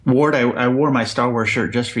Ward, I wore my Star Wars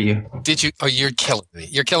shirt just for you. Did you? Oh, you're killing me.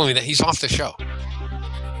 You're killing me that he's off the show.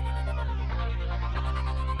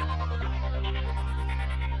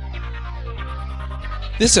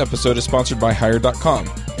 This episode is sponsored by Hired.com.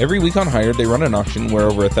 Every week on Hired, they run an auction where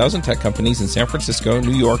over 1,000 tech companies in San Francisco,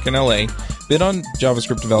 New York, and LA bid on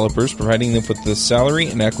JavaScript developers, providing them with the salary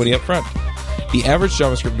and equity up front. The average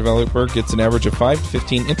JavaScript developer gets an average of 5 to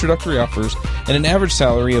 15 introductory offers and an average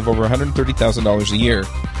salary of over $130,000 a year.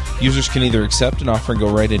 Users can either accept an offer and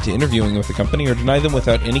go right into interviewing with the company or deny them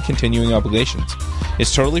without any continuing obligations.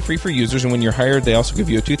 It's totally free for users, and when you're hired, they also give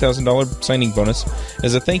you a $2,000 signing bonus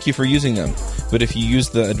as a thank you for using them. But if you use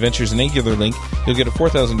the Adventures in Angular link, you'll get a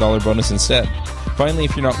 $4,000 bonus instead. Finally,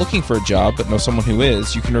 if you're not looking for a job but know someone who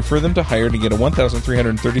is, you can refer them to Hired and get a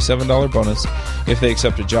 $1,337 bonus if they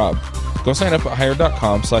accept a job. Go sign up at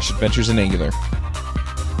hired.com/adventuresinangular.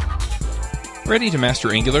 Ready to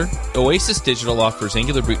master Angular? Oasis Digital offers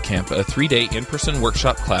Angular Bootcamp, a 3-day in-person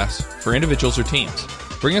workshop class for individuals or teams.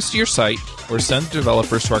 Bring us to your site or send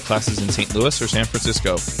developers to our classes in St. Louis or San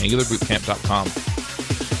Francisco, angularbootcamp.com.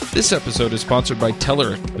 This episode is sponsored by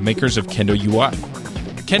Telerik, the makers of Kendo UI.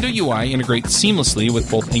 Kendo UI integrates seamlessly with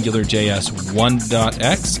both AngularJS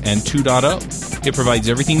 1.x and 2.0. It provides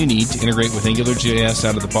everything you need to integrate with AngularJS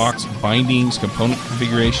out of the box: bindings, component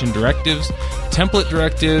configuration, directives, template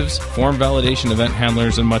directives, form validation, event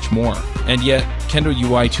handlers, and much more. And yet, Kendo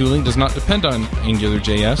UI tooling does not depend on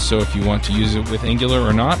AngularJS, so if you want to use it with Angular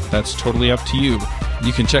or not, that's totally up to you.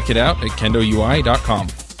 You can check it out at kendoui.com.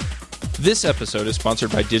 This episode is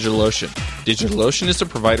sponsored by DigitalOcean. DigitalOcean is the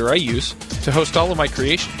provider I use to host all of my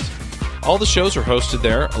creations. All the shows are hosted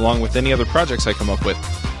there, along with any other projects I come up with.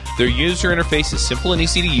 Their user interface is simple and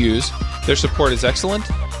easy to use, their support is excellent,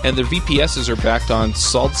 and their VPSs are backed on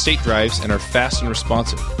solid-state drives and are fast and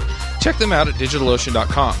responsive. Check them out at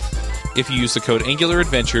DigitalOcean.com. If you use the code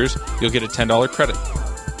AngularAdventures, you'll get a $10 credit.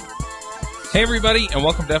 Hey everybody, and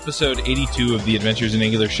welcome to episode 82 of the Adventures in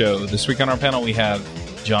Angular show. This week on our panel we have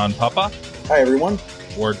John Papa. Hi, everyone.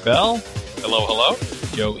 Ward Bell. Hello, hello.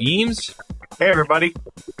 Joe Eames. Hey, everybody.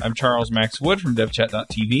 I'm Charles Max Wood from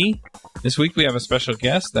DevChat.tv. This week we have a special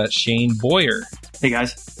guest, that's Shane Boyer. Hey,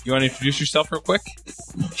 guys. You want to introduce yourself real quick?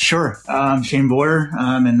 Sure. I'm Shane Boyer.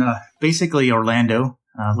 I'm in basically Orlando,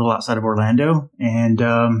 a little outside of Orlando, and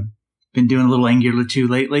been doing a little Angular 2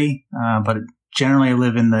 lately, but generally I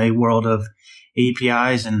live in the world of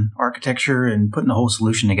APIs and architecture and putting the whole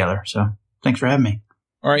solution together. So thanks for having me.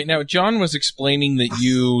 All right, now John was explaining that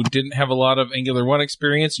you didn't have a lot of Angular 1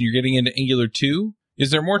 experience and you're getting into Angular 2.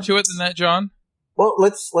 Is there more to it than that, John? Well,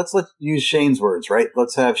 let's use Shane's words, right?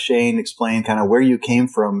 Let's have Shane explain kind of where you came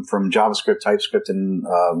from JavaScript, TypeScript, and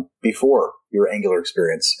before your Angular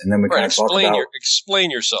experience, and then we kind of talk about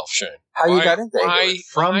explain yourself, Shane. How you got into Angular.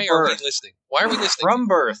 Why are we listening? Why are we listening? From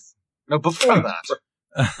birth. No, before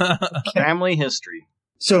that. Family history.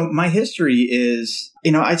 So my history is,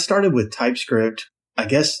 I started with TypeScript, I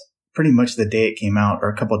guess pretty much the day it came out, or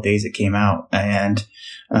a couple of days it came out. And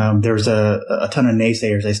there was a ton of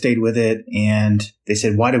naysayers. I stayed with it, and they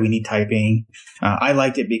said, why do we need typing? I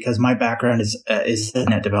liked it because my background is a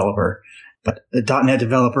 .NET developer, but a .NET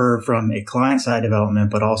developer from a client-side development,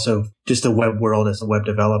 but also just the web world as a web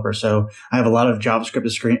developer. So I have a lot of JavaScript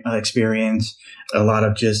experience, a lot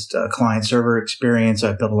of just client-server experience.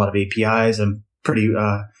 I've built a lot of APIs. I'm pretty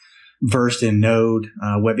versed in Node,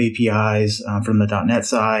 web APIs from the .NET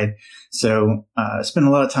side. So I spent a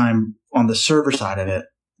lot of time on the server side of it,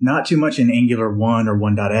 not too much in Angular 1 or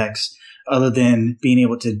 1.x, other than being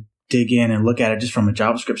able to dig in and look at it just from a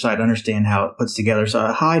JavaScript side, understand how it puts together. So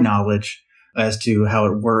a high knowledge as to how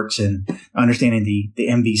it works and understanding the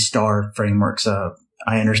MV star frameworks.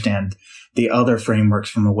 I understand the other frameworks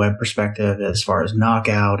from a web perspective as far as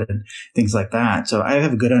Knockout and things like that. So I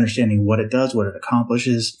have a good understanding of what it does, what it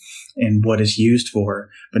accomplishes, and what it's used for,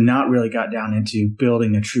 but not really got down into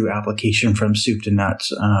building a true application from soup to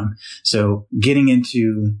nuts. So getting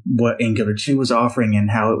into what Angular 2 was offering and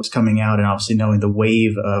how it was coming out, and obviously knowing the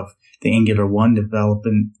wave of the Angular 1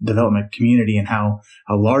 development community and how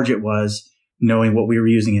large it was, knowing what we were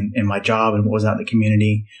using in my job and what was out in the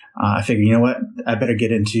community, I figured, you know what, I better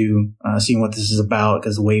get into seeing what this is about,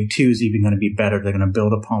 because wave 2 is even going to be better. They're going to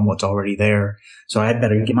build upon what's already there. So I had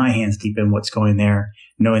better get my hands deep in what's going there,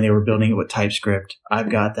 knowing they were building it with TypeScript.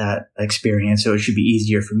 I've got that experience, so it should be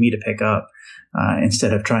easier for me to pick up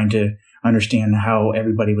instead of trying to understand how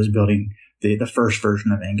everybody was building the first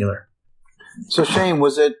version of Angular. So Shane,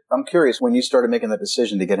 I'm curious, when you started making the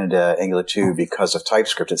decision to get into Angular 2 because of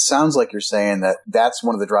TypeScript, it sounds like you're saying that that's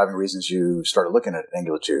one of the driving reasons you started looking at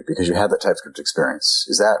Angular 2, because you had that TypeScript experience.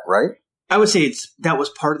 Is that right? I would say that was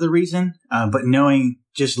part of the reason, but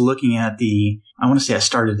just looking at I want to say I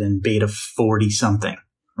started in beta 40 something,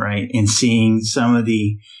 right? And seeing some of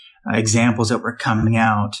the examples that were coming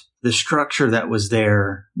out, the structure that was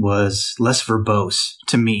there was less verbose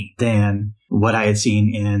to me than what I had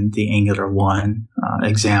seen in the Angular 1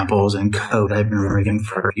 examples and code I've been reading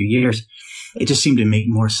for a few years. It just seemed to make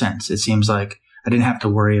more sense. It seems like I didn't have to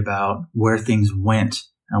worry about where things went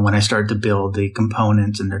when I started to build the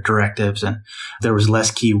components and their directives, and there was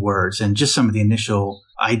less keywords and just some of the initial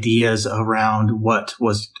ideas around what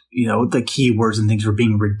was, the keywords and things were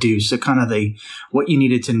being reduced. So kind of what you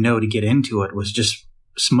needed to know to get into it was just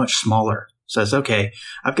much smaller. So it's okay.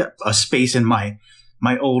 I've got a space in my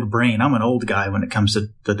old brain. I'm an old guy when it comes to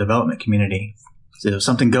the development community. So if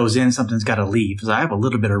something goes in, something's got to leave. So I have a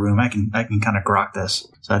little bit of room. I can kind of grok this.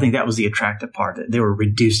 So I think that was the attractive part, that they were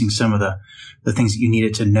reducing some of the things that you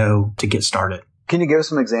needed to know to get started. Can you give us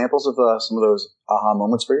some examples of some of those aha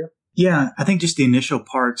moments for you? Yeah, I think just the initial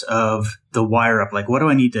parts of the wire up, like what do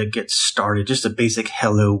I need to get started? Just a basic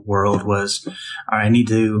hello world was, all right, I need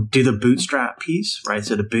to do the bootstrap piece, right?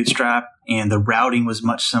 So the bootstrap and the routing was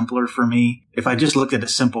much simpler for me. If I just looked at a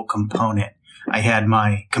simple component, I had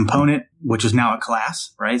my component, which is now a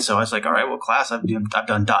class, right? So I was like, all right, well, class, I've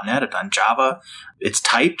done .NET, I've done Java. It's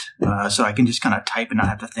typed, so I can just kind of type and not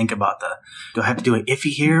have to think about do I have to do an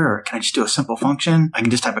iffy here, or can I just do a simple function? I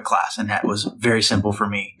can just type a class, and that was very simple for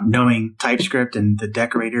me. Knowing TypeScript and the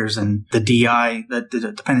decorators and the DI, the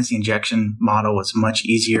dependency injection model was much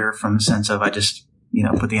easier from the sense of I just,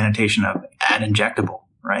 put the annotation of add injectable.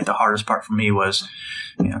 Right. The hardest part for me was,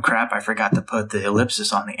 crap, I forgot to put the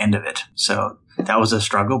ellipsis on the end of it. So that was a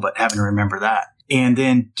struggle, but having to remember that. And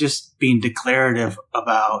then just being declarative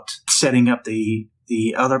about setting up the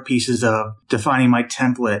other pieces of defining my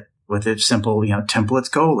template with a simple,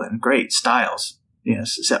 templates : great styles.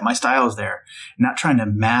 Set my styles there. Not trying to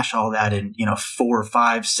mash all that in, 4,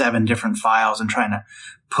 5, 7 different files and trying to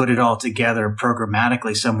put it all together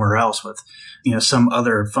programmatically somewhere else with, some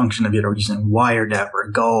other function of either using Wiredep or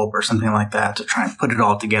Gulp or something like that to try and put it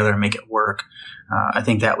all together and make it work. I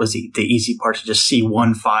think that was the easy part, to just see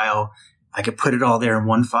one file. I could put it all there in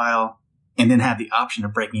one file and then have the option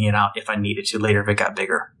of breaking it out if I needed to later if it got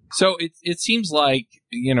bigger. So it seems like,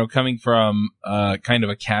 coming from kind of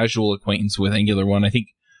a casual acquaintance with Angular 1, I think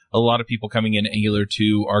a lot of people coming into Angular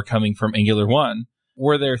 2 are coming from Angular 1.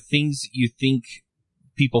 Were there things you think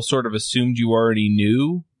people sort of assumed you already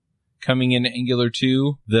knew coming into Angular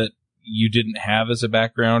 2 that you didn't have as a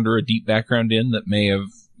background or a deep background in that may have,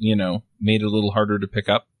 made it a little harder to pick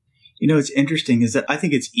up? It's interesting is that I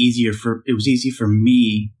think it was easy for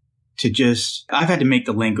me to I've had to make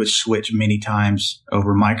the language switch many times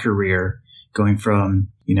over my career, going from,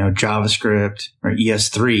 JavaScript or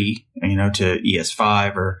ES3, to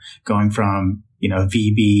ES5, or going from,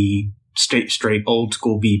 VB, straight old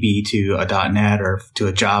school VB to a .NET or to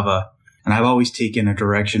a Java. And I've always taken a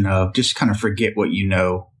direction of just kind of forget what you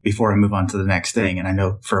know before I move on to the next thing. And I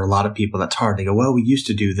know for a lot of people that's hard. They go, well, we used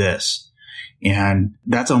to do this. And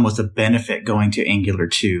that's almost a benefit going to Angular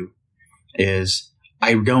 2 is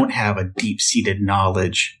I don't have a deep-seated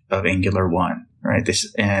knowledge of Angular 1, right?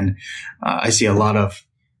 I see a lot of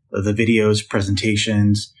the videos,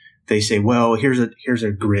 presentations. They say, well, here's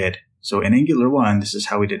a grid. So in Angular 1, this is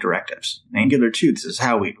how we did directives. In Angular 2, this is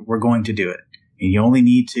how we're going to do it. And you only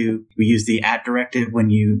need we use the @ directive when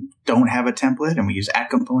you don't have a template, and we use @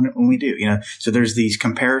 component when we do, So there's these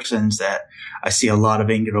comparisons that I see a lot of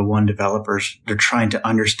Angular 1 developers, they're trying to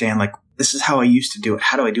understand, like, this is how I used to do it.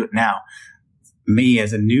 How do I do it now? Me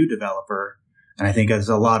as a new developer, and I think as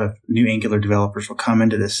a lot of new Angular developers will come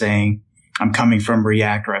into this saying, I'm coming from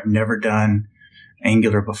React, or I've never done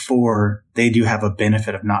Angular before, they do have a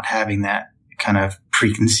benefit of not having that kind of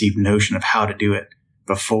preconceived notion of how to do it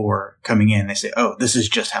before coming in. They say, oh, this is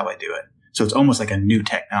just how I do it. So it's almost like a new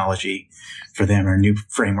technology for them, or a new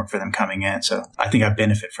framework for them coming in. So I think I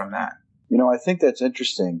benefit from that. I think that's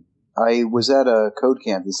interesting. I was at a code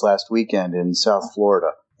camp this last weekend in South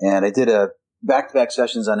Florida, and I did a back-to-back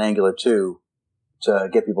sessions on Angular 2 to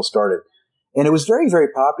get people started. And it was very, very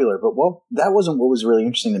popular, but that wasn't what was really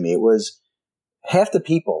interesting to me. It was half the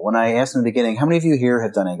people, when I asked in the beginning, how many of you here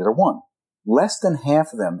have done Angular 1? Less than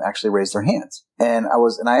half of them actually raised their hands. And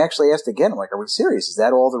I actually asked again, I'm like, are we serious? Is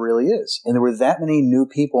that all there really is? And there were that many new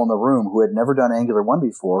people in the room who had never done Angular 1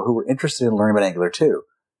 before, who were interested in learning about Angular 2.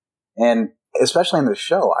 And especially on this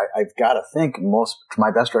show, I've got to think, to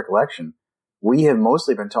my best recollection, we have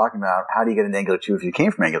mostly been talking about how do you get into Angular 2 if you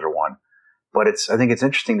came from Angular 1. But I think it's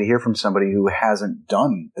interesting to hear from somebody who hasn't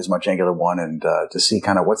done as much Angular 1 and to see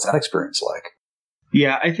kind of what's that experience like.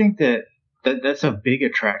 Yeah, I think that's a big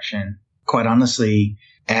attraction quite honestly,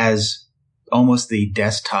 as almost the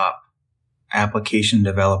desktop application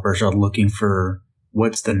developers are looking for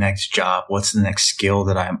what's the next job, what's the next skill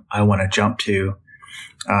that I want to jump to.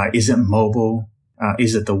 Is it mobile?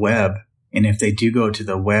 Is it the web? And if they do go to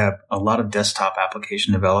the web, a lot of desktop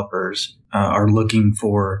application developers are looking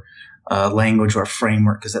for language or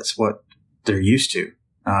framework because that's what they're used to.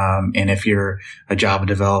 And if you're a Java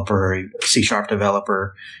developer or a C#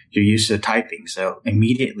 developer, you're used to typing. So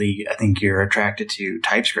immediately, I think you're attracted to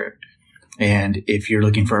TypeScript. And if you're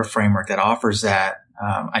looking for a framework that offers that,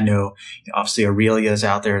 I know obviously Aurelia is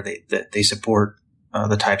out there. They support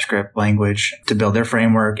the TypeScript language to build their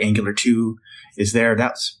framework. Angular 2 is there.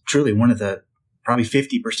 That's truly one of the probably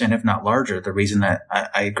 50%, if not larger, the reason that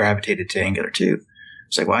I gravitated to Angular 2.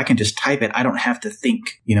 It's like, well, I can just type it. I don't have to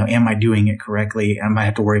think, am I doing it correctly? I might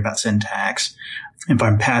have to worry about syntax.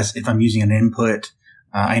 If I'm using an input,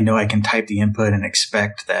 I know I can type the input and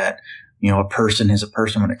expect that, a person is a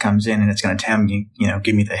person when it comes in, and it's going to tell me,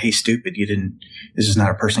 give me the, hey, stupid, this is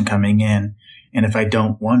not a person coming in. And if I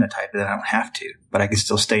don't want to type it, I don't have to, but I can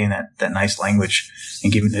still stay in that nice language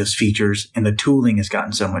and give me those features. And the tooling has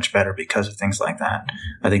gotten so much better because of things like that.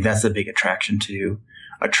 I think that's the big attraction to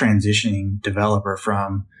a transitioning developer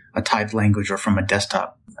from a typed language or from a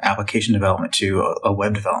desktop application development to a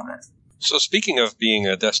web development. So speaking of being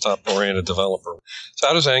a desktop-oriented developer, so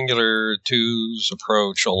how does Angular 2's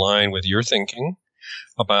approach align with your thinking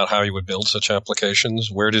about how you would build such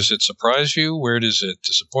applications? Where does it surprise you? Where does it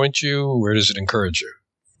disappoint you? Where does it encourage you?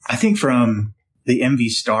 I think from the MV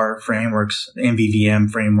Star frameworks,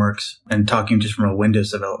 MVVM frameworks, and talking just from a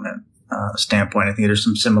Windows development standpoint, I think there's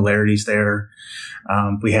some similarities there.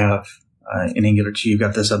 We have in Angular 2, you've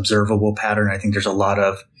got this observable pattern. I think there's a lot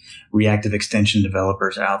of reactive extension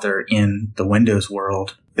developers out there in the Windows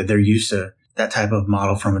world that they're used to that type of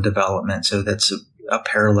model from a development. So that's a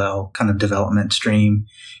parallel kind of development stream.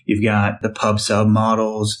 You've got the pub sub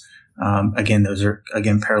models. Again, those are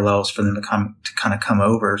parallels for them to kind of come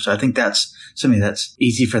over. So I think that's something that's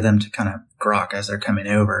easy for them to kind of grok as they're coming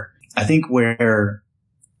over. I think where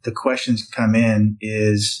the questions come in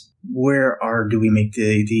is do we make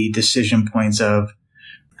the decision points of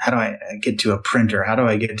how do I get to a printer? How do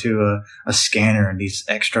I get to a scanner and these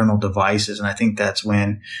external devices? And I think that's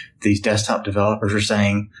when these desktop developers are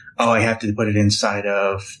saying, oh, I have to put it inside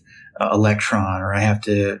of Electron, or I have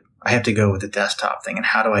to go with the desktop thing. And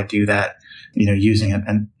how do I do that, using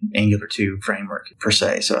an Angular 2 framework per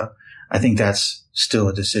se? So I think that's still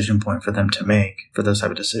a decision point for them to make for those type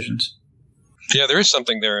of decisions. Yeah, there is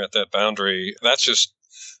something there at that boundary. That's just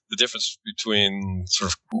the difference between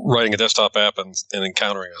sort of writing a desktop app and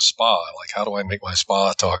encountering a SPA. Like, how do I make my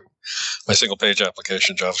SPA talk, my single page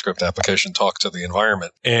application, JavaScript application talk to the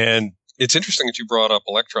environment? And it's interesting that you brought up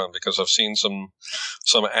Electron because I've seen some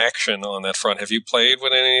action on that front. Have you played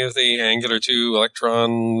with any of the Angular 2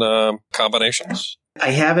 Electron combinations?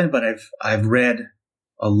 I haven't, but I've read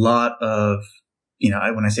a lot of,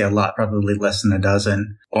 when I say a lot, probably less than a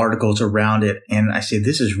dozen articles around it. And I say,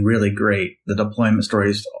 this is really great. The deployment story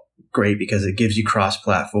is great because it gives you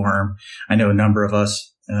cross-platform. I know a number of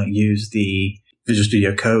us use the Visual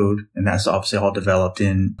Studio Code, and that's obviously all developed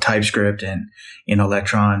in TypeScript and in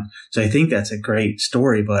Electron. So I think that's a great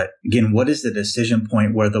story. But again, what is the decision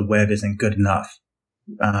point where the web isn't good enough,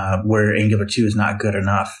 where Angular 2 is not good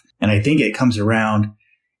enough? And I think it comes around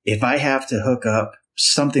if I have to hook up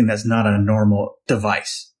something that's not a normal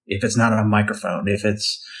device, if it's not a microphone, if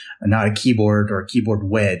it's not a keyboard or a keyboard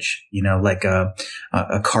wedge, like a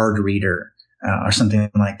card reader or something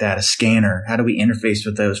like that, a scanner. How do we interface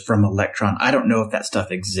with those from Electron? I don't know if that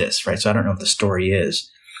stuff exists, right? So I don't know if the story is,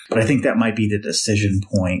 but I think that might be the decision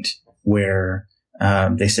point where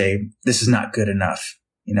they say this is not good enough,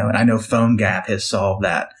 and I know PhoneGap has solved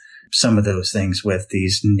some of those things with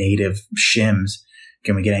these native shims.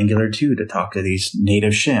 Can we get Angular 2 to talk to these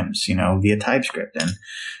native shims, via TypeScript? And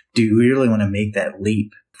do we really want to make that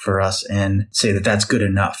leap for us and say that that's good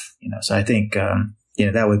enough? So I think,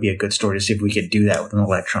 that would be a good story to see if we could do that with an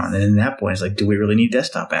Electron. And in that point, it's like, do we really need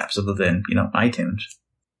desktop apps other than, iTunes?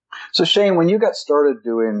 So Shane, when you got started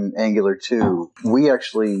doing Angular 2, we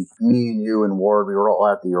actually, me and you and Ward, we were all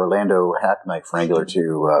at the Orlando Hack Night for Angular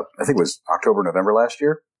 2. I think it was October, November last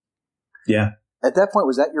year. Yeah. At that point,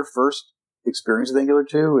 was that your first experience with Angular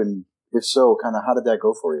 2? And if so, kind of how did that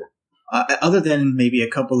go for you? Other than maybe a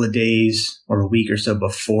couple of days or a week or so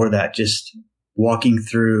before that, just walking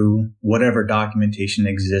through whatever documentation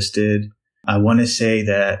existed, I want to say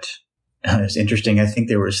that it's interesting. I think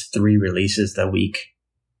there was 3 releases that week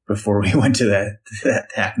before we went to that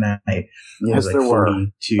Hack Night. Yes, there were.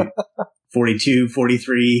 42,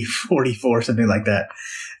 43, 44, something like that.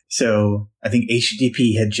 So I think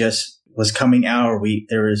HTTP was coming out, or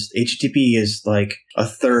HTTP is like a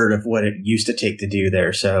third of what it used to take to do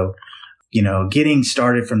there. So, getting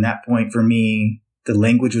started from that point for me, the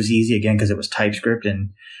language was easy again because it was TypeScript,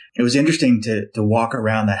 and it was interesting to walk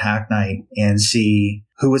around that hack night and see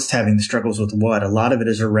who was having the struggles with what. A lot of it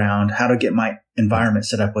is around how to get my environment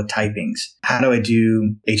set up with typings. How do I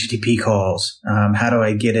do HTTP calls? How do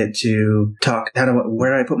I get it to talk?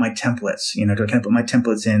 Where do I put my templates? Can I put my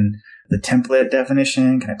templates in the template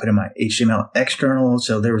definition? Can I put in my HTML external?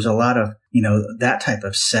 So there was a lot of, that type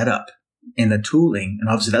of setup in the tooling. And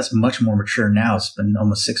obviously that's much more mature now. It's been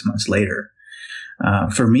almost 6 months later.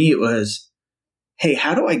 For me, it was, hey,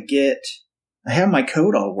 how do I have my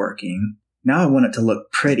code all working. Now I want it to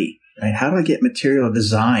look pretty, right? How do I get material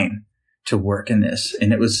design to work in this?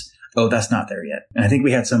 And it was, that's not there yet. And I think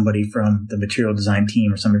we had somebody from the material design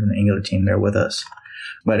team or somebody from the Angular team there with us.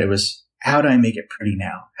 But it was, how do I make it pretty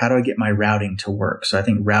now? How do I get my routing to work? So I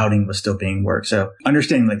think routing was still being worked. So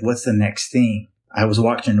understanding like, what's the next thing? I was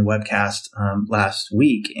watching a webcast last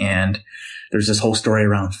week, and there's this whole story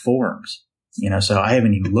around forums. So I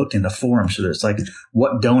haven't even looked into forums. So there's like,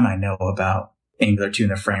 what don't I know about Angular 2 in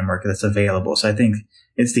the framework that's available? So I think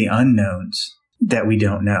it's the unknowns that we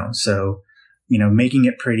don't know. So, making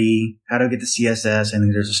it pretty, how do I get the CSS? And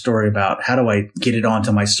then there's a story about how do I get it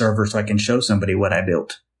onto my server so I can show somebody what I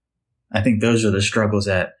built? I think those are the struggles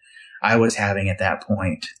that I was having at that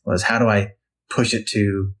point, was how do I push it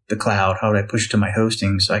to the cloud? How do I push it to my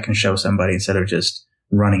hosting so I can show somebody instead of just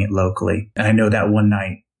running it locally? And I know that one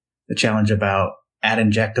night, the challenge about add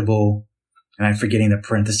injectable, and I'm forgetting the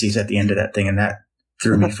parentheses at the end of that thing, and that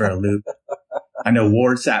threw me for a loop. I know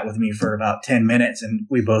Ward sat with me for about 10 minutes, and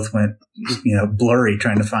we both went, blurry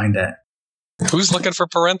trying to find that. Who's looking for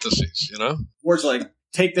parentheses, Ward's like,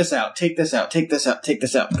 take this out, take this out, take this out, take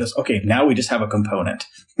this out. Because, okay, now we just have a component.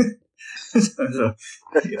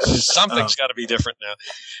 Something's got to be different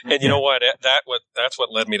now. And you know what? That's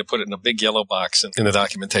what led me to put it in a big yellow box in the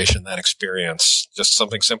documentation, that experience. Just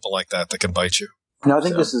something simple like that can bite you. No, I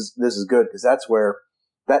think this is good, because that's where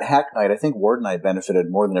that hack night, I think Ward and I benefited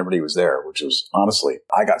more than everybody was there, which was, honestly,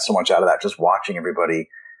 I got so much out of that, just watching everybody,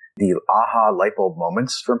 the aha light bulb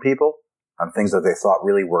moments from people on things that they thought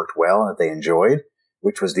really worked well and that they enjoyed,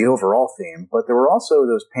 which was the overall theme. But there were also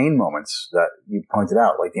those pain moments that you pointed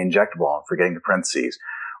out, like the injectable and forgetting the parentheses,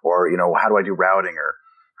 or, how do I do routing, or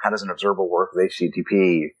how does an observable work with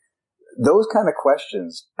HTTP? Those kind of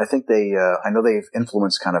questions, I think I know they've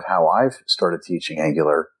influenced kind of how I've started teaching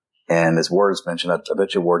Angular. And as Ward's mentioned, I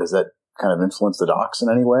bet you, Ward, has that kind of influenced the docs in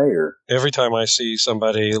any way? Or every time I see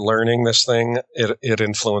somebody learning this thing, it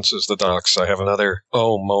influences the docs. I have another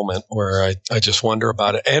moment where I just wonder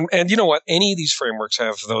about it. And you know what? Any of these frameworks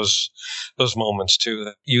have those moments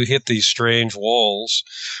too. You hit these strange walls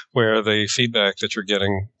where the feedback that you're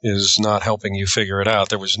getting is not helping you figure it out.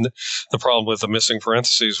 There was the problem with the missing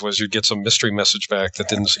parentheses was you'd get some mystery message back that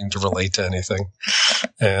didn't seem to relate to anything.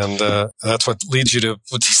 And that's what leads you to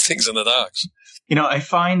put these things in the docs. I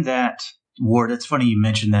find that, Ward, it's funny you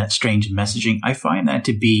mentioned that strange messaging. I find that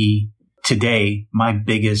to be today my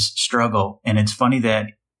biggest struggle. And it's funny that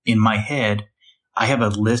in my head, I have a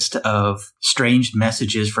list of strange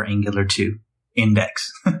messages for Angular 2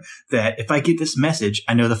 index that if I get this message,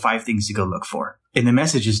 I know the 5 things to go look for. And the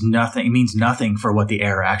message is nothing. It means nothing for what the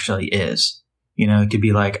error actually is. It could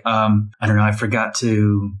be like, I don't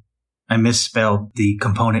know, I misspelled the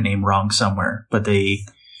component name wrong somewhere, but the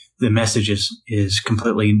message is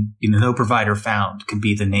completely, no provider found could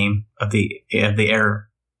be the name of the error,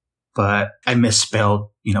 but I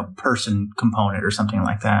misspelled, person component or something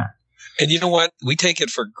like that. And you know what? We take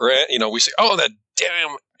it for granted. We say, oh, that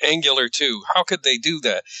damn Angular 2. How could they do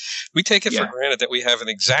that? We take it for granted that we have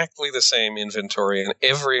exactly the same inventory in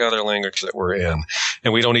every other language that we're in.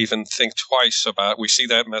 And we don't even think twice about it. We see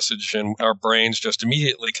that message and our brains just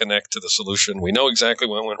immediately connect to the solution. We know exactly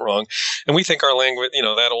what went wrong. And we think our language,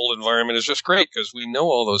 that old environment is just great because we know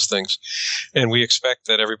all those things. And we expect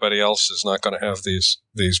that everybody else is not going to have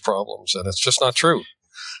these problems. And it's just not true.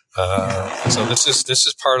 So this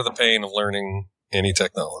is part of the pain of learning any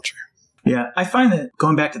technology. Yeah, I find that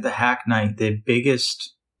going back to the hack night, the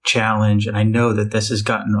biggest challenge, and I know that this has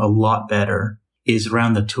gotten a lot better, is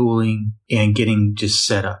around the tooling and getting just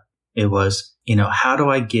set up. It was, how do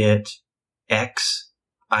I get X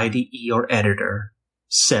IDE or editor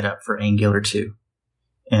set up for Angular 2?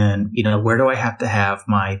 And, where do I have to have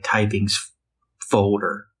my typings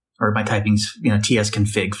folder or my typings,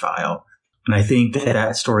 tsconfig file? And I think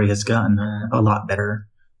that story has gotten a lot better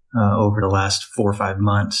over the last 4 or 5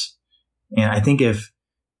 months. And I think if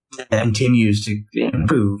that continues to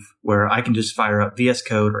improve, where I can just fire up VS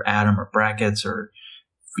Code or Atom or Brackets or,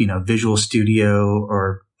 Visual Studio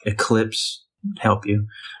or Eclipse, help you,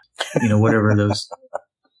 whatever those,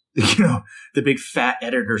 the big fat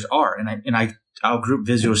editors are. And I'll group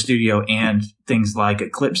Visual Studio and things like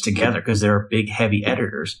Eclipse together because they're big, heavy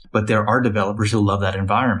editors. But there are developers who love that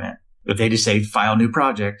environment. If they just say, file new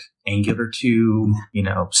project, Angular 2,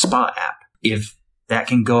 Spot app, if that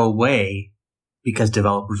can go away because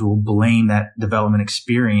developers will blame that development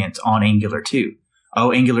experience on Angular 2.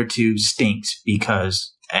 Oh, Angular 2 stinks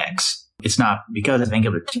because X. It's not because of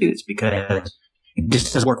Angular 2. It's because it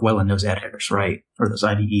just doesn't work well in those editors, right? Or those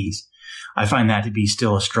IDEs. I find that to be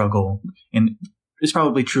still a struggle. And it's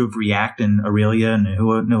probably true of React and Aurelia and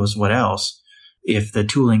who knows what else. If the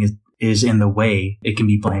tooling is in the way, it can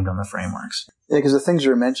be blamed on the frameworks. Yeah, because the things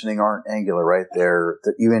you're mentioning aren't Angular, right?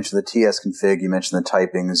 You mentioned the TS config, you mentioned the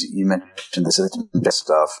typings, you mentioned the system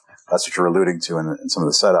stuff. That's what you're alluding to in some of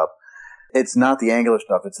the setup. It's not the Angular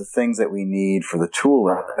stuff. It's the things that we need for the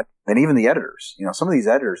tooling. And even the editors. Some of these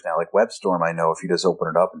editors now, like WebStorm, I know if you just open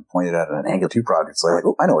it up and point it at an Angular 2 project, it's like,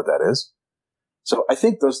 oh, I know what that is. So I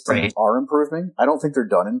think those things are improving. I don't think they're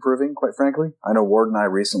done improving, quite frankly. I know Ward and I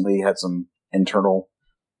recently had some internal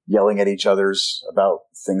yelling at each other's about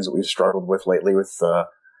things that we've struggled with lately with the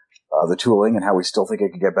tooling and how we still think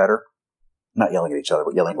it could get better. Not yelling at each other,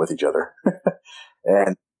 but yelling with each other.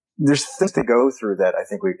 And there's things to go through that I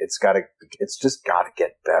think it's just got to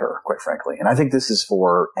get better, quite frankly. And I think this is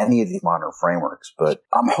for any of these modern frameworks. But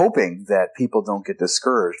I'm hoping that people don't get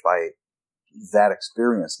discouraged by that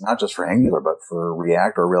experience, not just for Angular, but for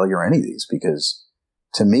React or Aurelia or any of these, because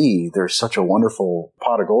to me, there's such a wonderful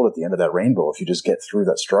pot of gold at the end of that rainbow if you just get through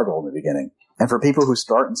that struggle in the beginning. And for people who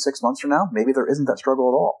start in 6 months from now, maybe there isn't that struggle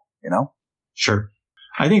at all, Sure.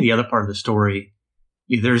 I think the other part of the story,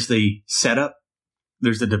 there's the setup,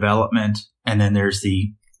 there's the development, and then there's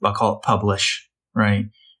I'll call it publish, right?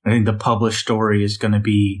 I think the publish story is going to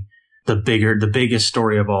be the biggest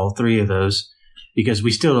story of all three of those, because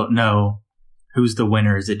we still don't know who's the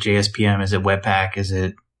winner. Is it JSPM? Is it Webpack? Is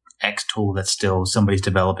it X tool that's still somebody's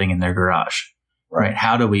developing in their garage, right?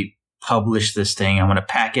 How do we publish this thing? I want to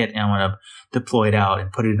pack it and I want to deploy it out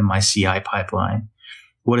and put it in my CI pipeline.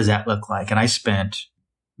 What does that look like? And I spent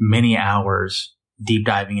many hours deep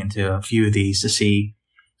diving into a few of these to see,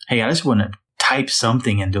 hey, I just want to type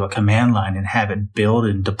something into a command line and have it build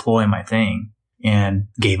and deploy my thing, and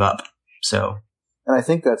gave up. And I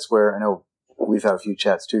think that's where, I know we've had a few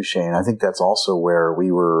chats too, Shane. I think that's also where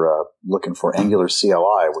we were looking for Angular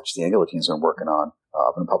CLI, which the Angular team's been working on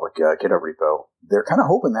up in the public GitHub repo. They're kind of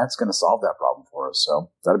hoping that's going to solve that problem for us.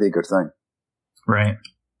 So that'd be a good thing. Right.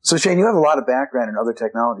 So Shane, you have a lot of background in other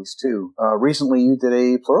technologies too. Recently you did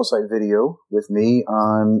a Pluralsight video with me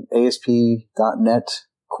on ASP.NET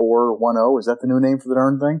Core 1.0. Is that the new name for the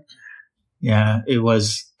darn thing? Yeah, it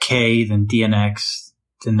was K, then DNX,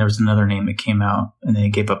 then there was another name that came out, and they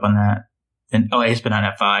gave up on that. Then,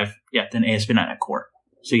 ASP.NET 5. Yeah, then ASP.NET Core.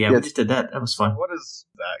 So yeah, we just did that. That was fun. What is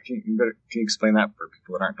that? Can you explain that for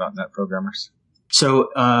people that aren't .NET programmers? So,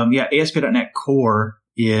 ASP.NET Core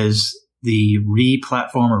is the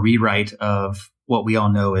re-platform or rewrite of what we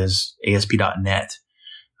all know as ASP.NET.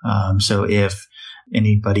 So if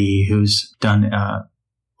anybody who's done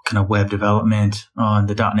kind of web development on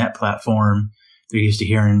the .NET platform, they're used to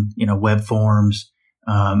hearing, web forms,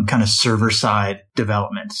 kind of server-side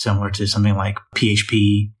development, similar to something like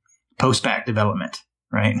PHP, postback development,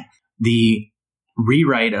 right? The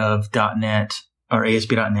rewrite of .NET or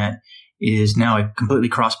ASP.NET is now a completely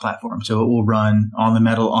cross-platform. So it will run on the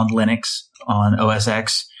Metal, on Linux, on OS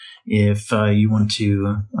X. If you want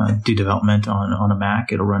to do development on a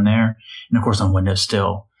Mac, it'll run there. And of course on Windows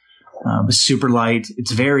still. It's super light.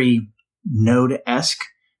 It's very Node-esque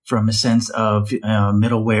from a sense of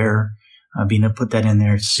middleware, being able to put that in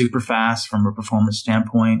there. It's super fast from a performance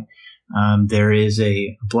standpoint. There is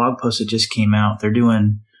a blog post that just came out. They're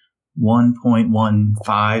doing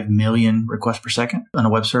 1.15 million requests per second on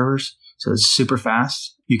the web servers. So it's super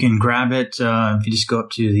fast. You can grab it if you just go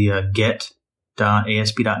up to the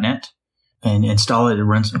get.asp.net and install it. It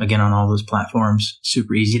runs, again, on all those platforms.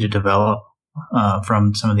 Super easy to develop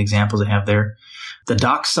from some of the examples I have there. The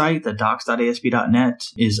docs site, the docs.asp.net,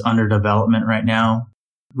 is under development right now.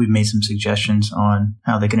 We've made some suggestions on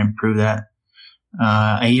how they can improve that.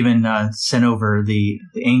 I even sent over the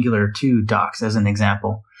Angular 2 docs as an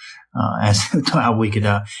example as to how we could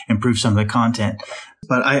improve some of the content.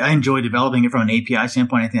 But I enjoy developing it from an API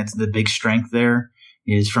standpoint. I think that's the big strength there,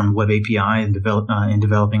 is from Web API and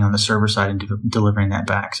developing on the server side and delivering that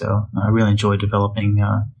back. So I really enjoy developing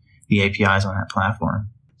the APIs on that platform.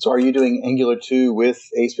 So are you doing Angular 2 with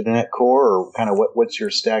ASP.NET Core, or kind of what's your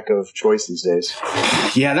stack of choice these days?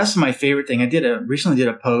 Yeah, that's my favorite thing. I recently did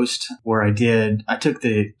a post where I took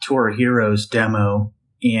the Tour of Heroes demo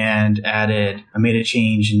and I made a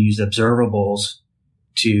change and used observables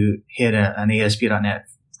to hit an ASP.NET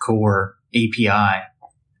Core API,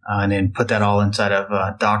 and then put that all inside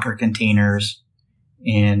of Docker containers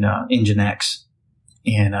and Nginx,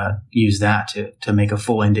 and use that to make a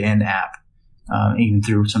full end-to-end app. Even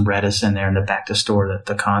threw some Redis in there in the back to store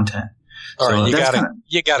the content. All so right,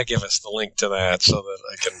 you gotta give us the link to that so that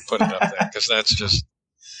I can put it up there, because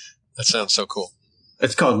that sounds so cool.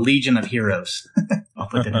 It's called Legion of Heroes. I'll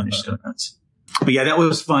put that in the show notes. But yeah, that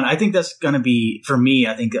was fun. I think that's going to be, for me,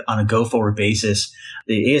 I think on a go-forward basis,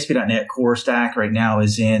 the ASP.NET Core stack right now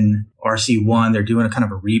is in RC1. They're doing a kind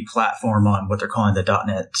of a re-platform on what they're calling the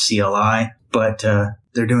 .NET CLI, but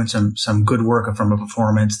they're doing some good work from a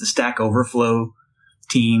performance. The Stack Overflow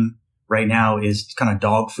team right now is kind of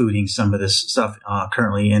dog-fooding some of this stuff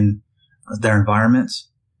currently in their environments,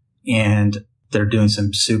 and they're doing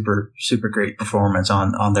some super, super great performance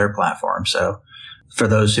on their platform. So for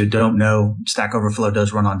those who don't know, Stack Overflow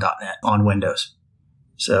does run on .NET on Windows.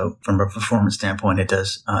 So from a performance standpoint, it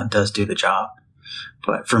does do the job.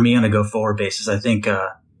 But for me, on a go-forward basis, I think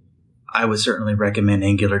I would certainly recommend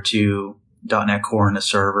Angular 2, .NET Core in the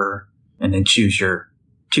server, and then choose your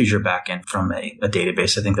backend from a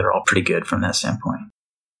database. I think they're all pretty good from that standpoint.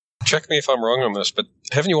 Check me if I'm wrong on this, but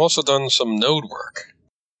haven't you also done some Node work?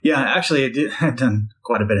 Yeah, actually, I've done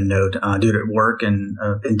quite a bit of Node. Do it at work, and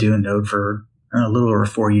been doing Node for a little over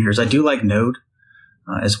 4 years. I do like Node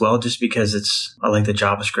as well, just because I like the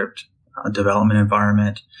JavaScript development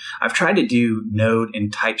environment. I've tried to do Node in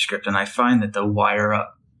TypeScript, and I find that the wire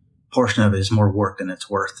up portion of it is more work than it's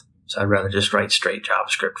worth. So I'd rather just write straight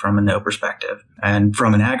JavaScript from a Node perspective. And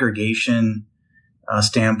from an aggregation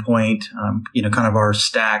standpoint, kind of our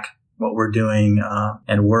stack, what we're doing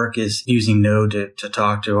at work is using Node to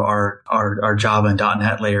talk to our Java and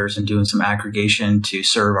 .NET layers and doing some aggregation to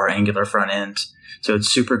serve our Angular front ends. So it's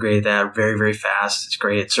super great at that, very, very fast. It's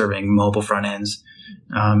great at serving mobile front ends.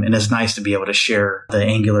 And it's nice to be able to share the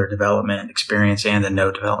Angular development experience and the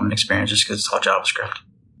Node development experience just because it's all JavaScript.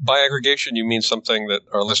 By aggregation, you mean something that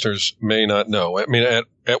our listeners may not know. I mean,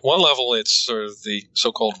 at one level, it's sort of the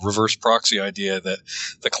so-called reverse proxy idea that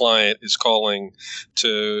the client is calling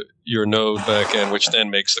to your Node backend, which then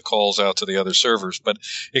makes the calls out to the other servers. But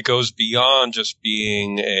it goes beyond just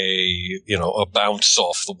being a bounce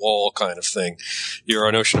off the wall kind of thing.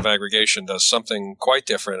 Your notion of aggregation does something quite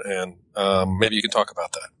different, and maybe you can talk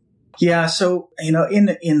about that. Yeah. So,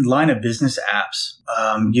 in line of business apps,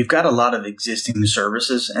 you've got a lot of existing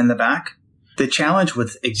services in the back. The challenge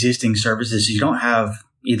with existing services is you don't have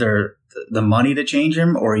either the money to change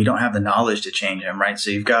them or you don't have the knowledge to change them, right? So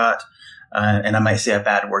you've got, and I might say a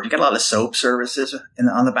bad word, you've got a lot of SOAP services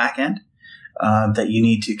on the back end that you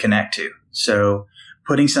need to connect to. So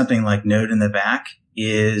putting something like Node in the back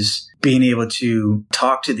is being able to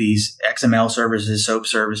talk to these XML services, SOAP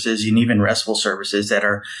services, and even RESTful services that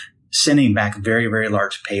are sending back very, very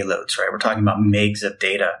large payloads, right? We're talking about megs of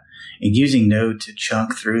data, and using Node to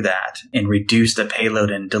chunk through that and reduce the payload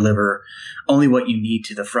and deliver only what you need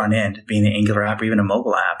to the front end, being an Angular app or even a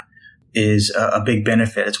mobile app, is a big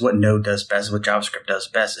benefit. It's what Node does best, what JavaScript does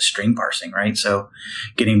best is string parsing, right? So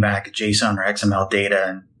getting back JSON or XML data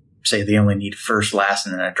and say they only need first, last,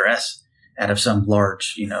 and an address out of some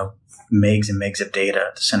large, megs and megs of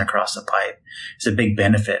data to send across the pipe. It's a big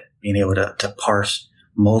benefit being able to parse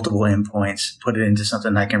multiple endpoints, put it into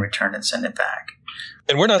something I can return and send it back.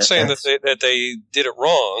 And we're not saying that they did it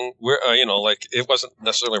wrong. We're, it wasn't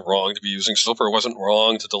necessarily wrong to be using SOAP, or it wasn't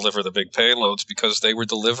wrong to deliver the big payloads, because they were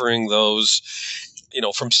delivering those,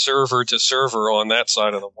 from server to server on that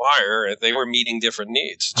side of the wire, and they were meeting different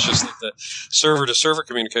needs. It's just that the server to server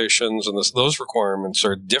communications and those requirements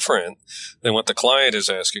are different than what the client is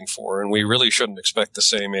asking for. And we really shouldn't expect the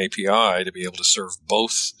same API to be able to serve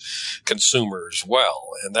both consumers well.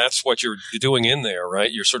 And that's what you're doing in there,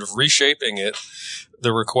 right? You're sort of reshaping it,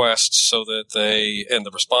 the requests and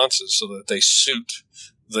the responses so that they suit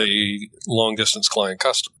the long distance client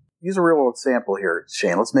customer. Use a real world example here,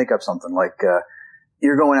 Shane. Let's make up something like,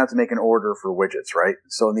 you're going out to make an order for widgets, right?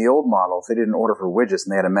 So in the old model, if they did an order for widgets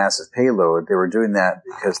and they had a massive payload, they were doing that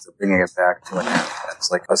because they're bringing it back to an app that's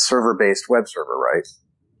like a server-based web server, right?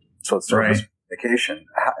 So it's service communication.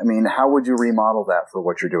 How would you remodel that for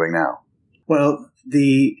what you're doing now? Well,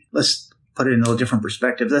 let's put it in a little different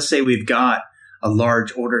perspective. Let's say we've got a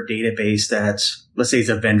large order database let's say it's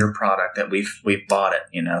a vendor product that we've bought it,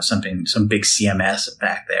 some big CMS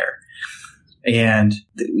back there. and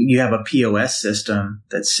you have a POS system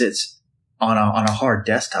that sits on a hard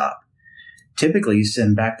desktop, typically you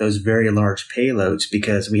send back those very large payloads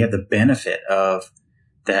because we have the benefit of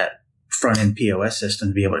that front-end POS system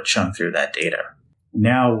to be able to chunk through that data.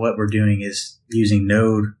 Now what we're doing is using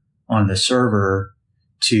Node on the server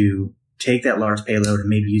to take that large payload and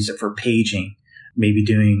maybe use it for paging, maybe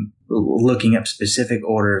looking up specific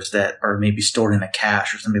orders that are maybe stored in a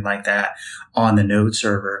cache or something like that on the Node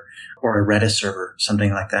server or a Redis server,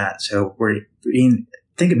 something like that. So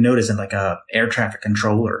think of Node as like a air traffic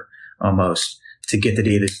controller almost to get the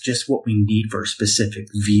data, just what we need for a specific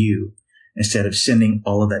view, instead of sending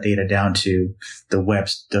all of that data down to the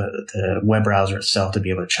web browser itself to be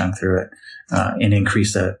able to chunk through it and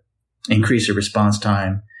increase the response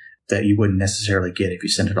time that you wouldn't necessarily get if you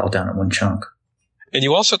sent it all down in one chunk. And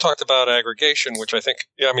you also talked about aggregation, which I think,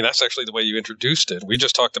 that's actually the way you introduced it. We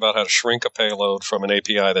just talked about how to shrink a payload from an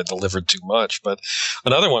API that delivered too much. But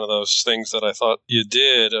another one of those things that I thought you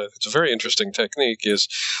did, it's a very interesting technique, is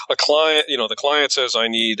a client, the client says, I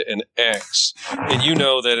need an X. And you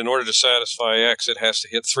know that in order to satisfy X, it has to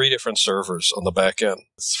hit 3 different servers on the back end,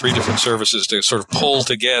 3 different services to sort of pull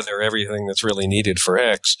together everything that's really needed for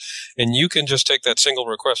X. And you can just take that single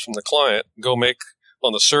request from the client, go make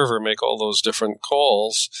on the server, make all those different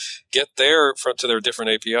calls, get to their different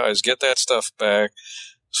APIs, get that stuff back,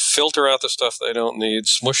 filter out the stuff they don't need,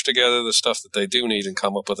 smush together the stuff that they do need, and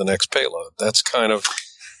come up with the next payload. That's kind of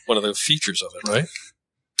one of the features of it, right?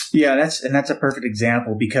 Yeah, that's a perfect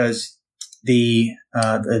example, because the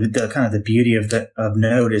kind of the beauty of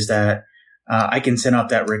Node is that I can send out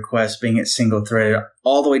that request being it single threaded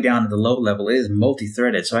all the way down to the low level. It is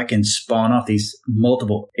multi-threaded, so I can spawn off these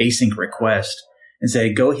multiple async requests and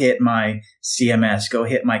say, go hit my CMS, go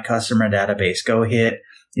hit my customer database, go hit,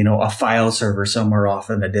 a file server somewhere off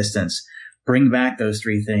in the distance. Bring back those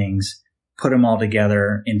 3 things, put them all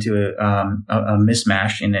together into a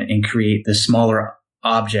mismatch and create the smaller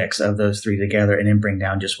objects of those 3 together, and then bring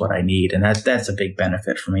down just what I need. And that's a big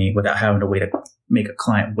benefit for me without having to make a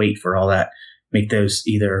client wait for all that. Make those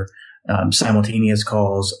either simultaneous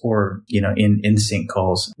calls or, in sync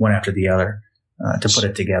calls, one after the other. To put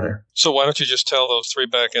it together. So why don't you just tell those 3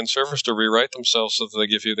 back-end servers to rewrite themselves so that they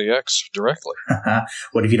give you the X directly?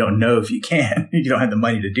 What if you don't know if you can? You don't have the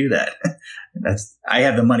money to do that. I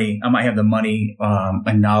have the money. I might have the money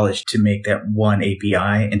and knowledge to make that one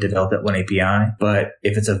API and develop that one API. But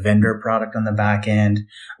if it's a vendor product on the back end,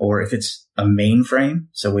 or if it's a mainframe,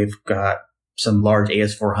 so we've got some large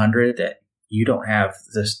AS400 that you don't have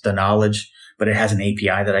the knowledge, but it has an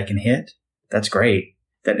API that I can hit, that's great.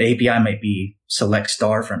 That API might be select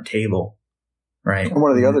star from table, right? And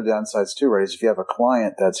one of the other downsides too, right, is if you have a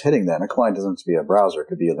client that's hitting that, and a client doesn't have to be a browser, it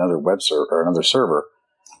could be another web server or another server.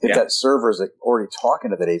 If that server is already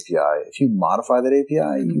talking to that API, if you modify that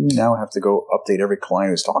API, you now have to go update every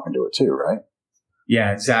client who's talking to it too, right?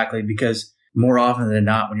 Yeah, exactly. Because more often than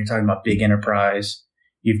not, when you're talking about big enterprise,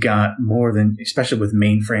 you've got more than, especially with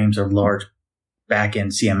mainframes or large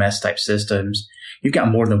back-end CMS type systems, you've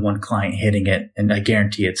got more than one client hitting it, and I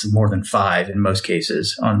guarantee it's more than 5 in most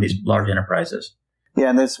cases on these large enterprises. Yeah,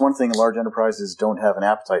 and that's one thing large enterprises don't have an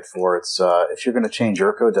appetite for. It's if you're going to change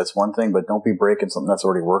your code, that's one thing, but don't be breaking something that's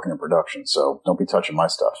already working in production. So don't be touching my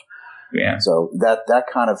stuff. Yeah. So that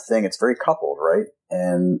kind of thing, it's very coupled, right?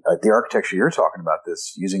 And the architecture you're talking about,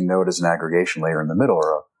 this using Node as an aggregation layer in the middle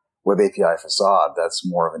or a web API facade, that's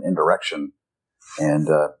more of an indirection, and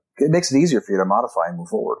it makes it easier for you to modify and move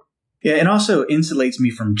forward. Yeah, it also insulates me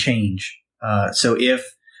from change. So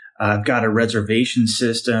if I've got a reservation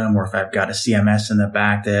system, or if I've got a CMS in the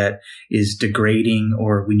back that is degrading,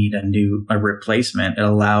 or we need a replacement, it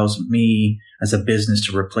allows me as a business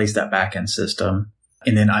to replace that backend system.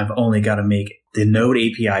 And then I've only got to make the Node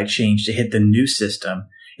API change to hit the new system,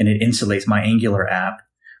 and it insulates my Angular app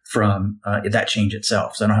from that change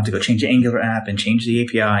itself. So I don't have to go change the Angular app and change the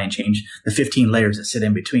API and change the 15 layers that sit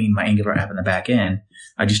in between my Angular app and the back end.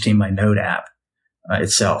 I just change my Node app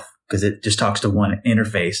itself, because it just talks to one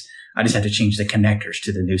interface. I just have to change the connectors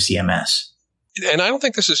to the new CMS. And I don't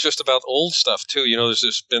think this is just about old stuff, too.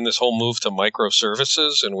 There's been this whole move to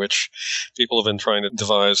microservices in which people have been trying to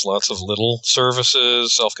devise lots of little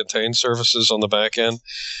services, self-contained services on the back end.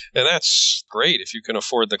 And that's great if you can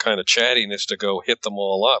afford the kind of chattiness to go hit them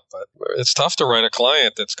all up. But it's tough to write a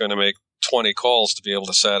client that's going to make 20 calls to be able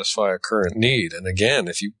to satisfy a current need. And again,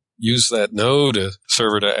 if you use that Node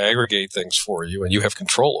server to aggregate things for you and you have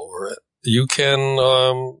control over it, you can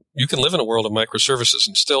live in a world of microservices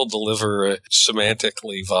and still deliver a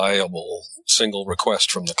semantically viable single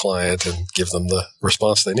request from the client and give them the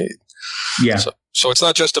response they need. Yeah. So it's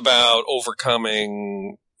not just about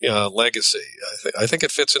overcoming, legacy. I think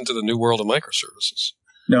it fits into the new world of microservices.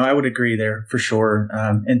 No, I would agree there for sure.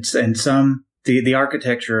 And some the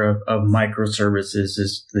architecture of microservices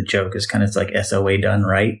is the joke is kind of like SOA done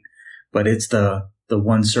right, but it's the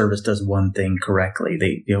one service does one thing correctly.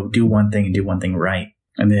 They do one thing and do one thing right.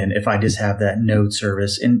 And then if I just have that node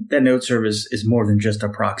service, and that node service is more than just a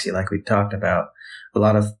proxy, like we talked about. A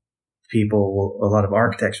lot of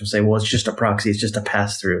architects will say, well, it's just a proxy. It's just a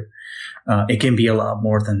pass through. It can be a lot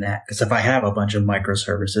more than that. Because if I have a bunch of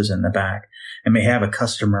microservices in the back, I may have a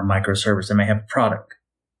customer microservice. I may have a product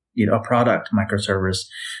microservice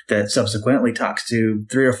that subsequently talks to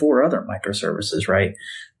 3 or 4 other microservices, right?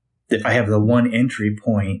 If I have the one entry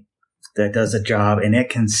point that does a job and it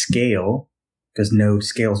can scale, because Node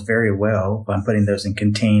scales very well, if I'm putting those in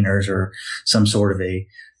containers or some sort of a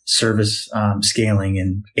service scaling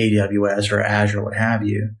in AWS or Azure, what have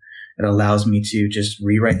you, it allows me to just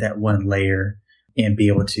rewrite that one layer and be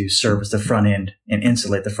able to service the front end and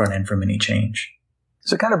insulate the front end from any change.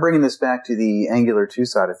 So kind of bringing this back to the Angular 2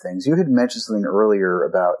 side of things, you had mentioned something earlier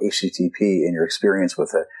about HTTP and your experience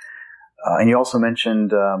with it. And you also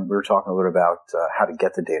mentioned, we were talking a little about how to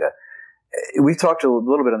get the data. We've talked a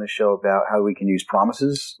little bit on the show about how we can use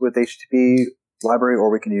promises with HTTP library, or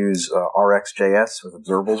we can use RxJS with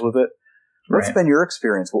observables with it. What's been your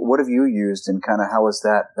experience? What have you used, and kind of how has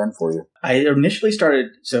that been for you? I initially started,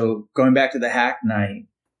 so going back to the hack night,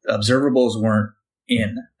 observables weren't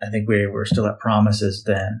in. I think we were still at promises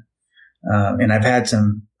then. And I've had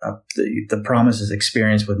some, the promises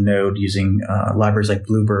experience with Node using libraries like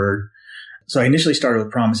Bluebird. So I initially started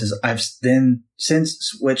with promises. I've then since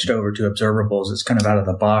switched over to observables. It's kind of out of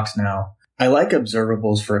the box now. I like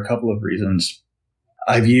observables for a couple of reasons.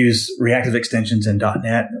 I've used reactive extensions in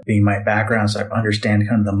 .NET being my background, so I understand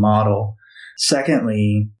kind of the model.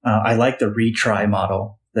 Secondly, I like the retry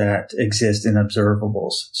model that exists in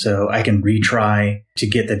observables. So I can retry to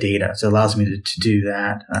get the data. So it allows me to do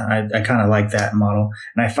that. I kind of like that model.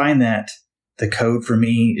 And I find that the code for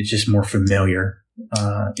me is just more familiar.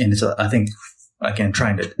 And it's, I think, again,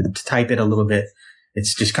 trying to type it a little bit,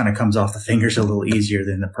 it's just kind of comes off the fingers a little easier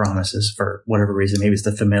than the promises for whatever reason. Maybe it's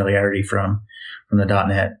the familiarity from the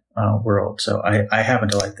 .NET world. So I happen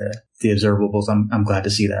to like the observables. I'm glad to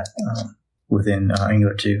see that within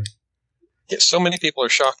Angular 2. Yeah, so many people are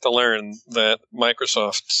shocked to learn that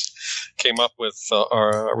Microsoft came up with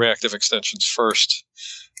our reactive extensions first.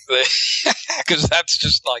 Because that's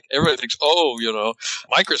just like everybody thinks,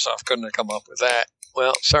 Microsoft couldn't have come up with that.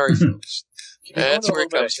 Well, sorry, folks. That's where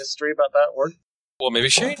it comes. History about that word. Well, maybe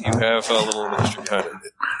Shane, you have a little history behind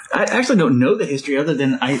it. I actually don't know the history other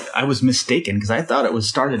than I was mistaken because I thought it was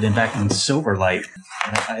started back in Silverlight.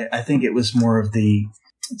 I think it was more of the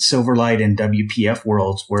Silverlight and WPF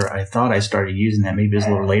worlds where I thought I started using that. Maybe it was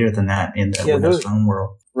a little later than that in the Windows Phone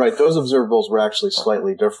world. Right, those observables were actually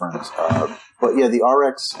slightly different. But yeah, the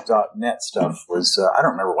RX.net stuff was, I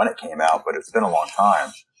don't remember when it came out, but it's been a long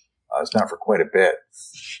time. It's been out for quite a bit.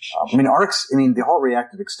 The whole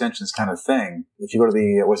reactive extensions kind of thing, if you go to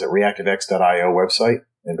the, reactivex.io website,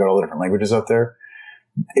 they've got all the different languages up there.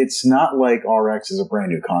 It's not like RX is a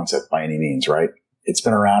brand new concept by any means, right? It's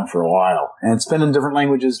been around for a while, and it's been in different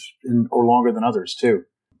languages or longer than others too.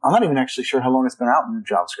 I'm not even actually sure how long it's been out in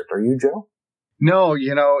JavaScript. Are you, Joe? No,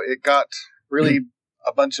 it got really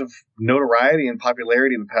a bunch of notoriety and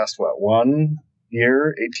popularity in the past, 1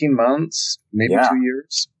 year, 18 months, maybe 2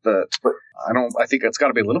 years. But I think it's got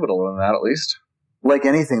to be a little bit older than that at least. Like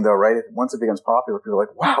anything though, right? Once it becomes popular, people are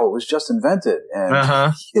like, wow, it was just invented. And,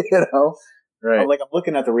 right. I'm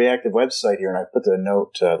looking at the reactive website here, and I put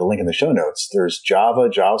the link in the show notes. There's Java,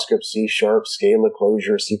 JavaScript, C#, Scala,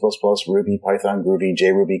 Clojure, C++, Ruby, Python, Groovy,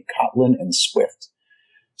 JRuby, Kotlin, and Swift.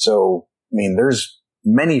 So, there's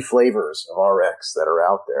many flavors of RX that are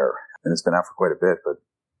out there, and it's been out for quite a bit, but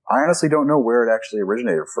I honestly don't know where it actually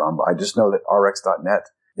originated from. I just know that RX.net,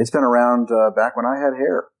 it's been around back when I had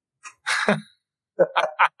hair.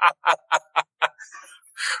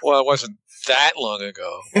 Well, it wasn't that long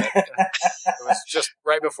ago. It was just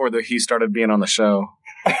right before he started being on the show.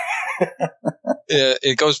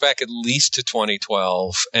 It goes back at least to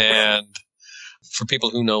 2012, and for people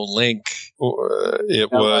who know Link,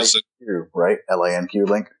 it was LANQ, right? LANQ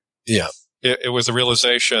Link. Yeah. It was a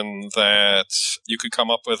realization that you could come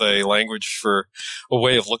up with a language for a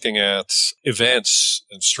way of looking at events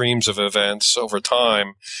and streams of events over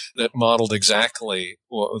time that modeled exactly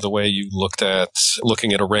the way you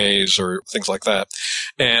looking at arrays or things like that.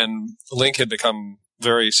 And Link had become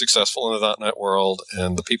very successful in the .NET world,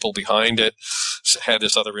 and the people behind it had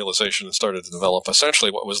this other realization and started to develop essentially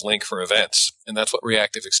what was Link for events. And that's what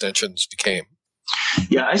reactive extensions became.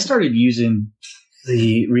 Yeah, I started using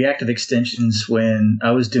the reactive extensions when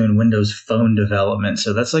I was doing Windows Phone development.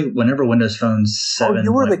 So that's like whenever Windows Phone 7. Oh,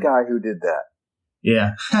 you were the guy who did that.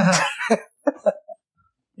 Yeah.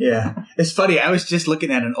 Yeah. It's funny. I was just looking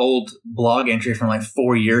at an old blog entry from like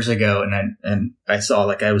 4 years ago, and I saw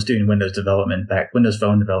like I was doing Windows Phone development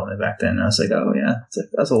back then. And I was like, oh yeah,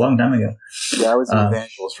 that's a long time ago. Yeah, I was an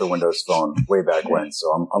evangelist for Windows Phone way back when,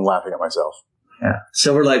 so I'm laughing at myself. Yeah.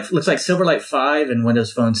 Looks like Silverlight 5 and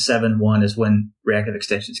Windows Phone 7.1 is when reactive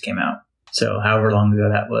extensions came out. So however long ago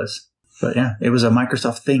that was. But yeah, it was a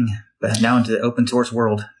Microsoft thing, but now into the open source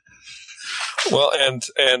world. Well,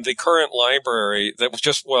 and the current library that was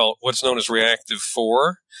just, what's known as Reactive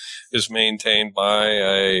 4 is maintained by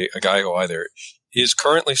a guy who either is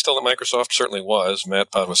currently still at Microsoft, certainly was,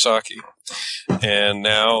 Matt Pawasaki, and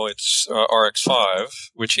now it's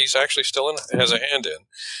RX5, which he's actually still has a hand in,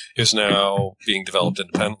 is now being developed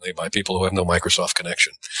independently by people who have no Microsoft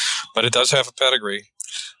connection. But it does have a pedigree.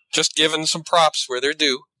 Just giving some props where they're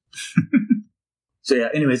due. So yeah,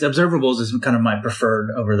 anyways, observables is kind of my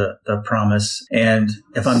preferred over the Promise. And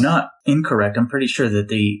if I'm not incorrect, I'm pretty sure that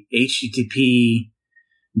the HTTP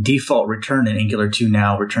default return in Angular 2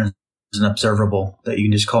 now returns an observable that you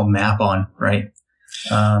can just call map on, right?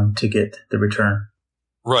 To get the return.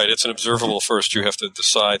 Right. It's an observable first. You have to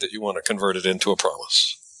decide that you want to convert it into a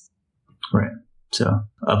promise. Right. So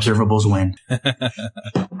observables win.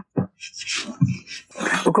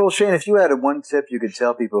 Well, cool. Shane, if you had one tip you could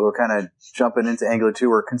tell people who are kind of jumping into Angular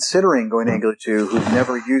 2 or considering going to Angular 2 who've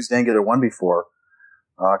never used Angular 1 before,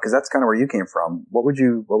 because that's kind of where you came from, what would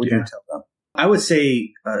you tell them? I would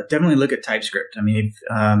say definitely look at TypeScript. I mean,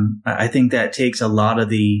 I think that takes a lot of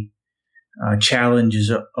the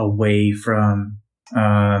challenges away from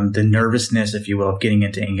the nervousness, if you will, of getting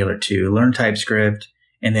into Angular 2. Learn TypeScript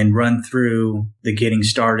and then run through the getting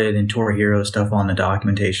started and Tor Hero stuff on the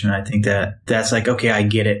documentation. I think that's like, okay, I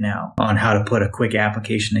get it now on how to put a quick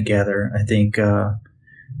application together. I think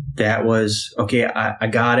that was, okay, I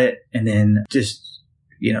got it. And then just,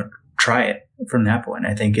 try it from that point.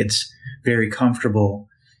 I think it's very comfortable.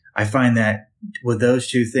 I find that with those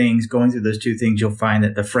two things, going through those two things, you'll find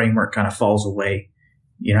that the framework kind of falls away.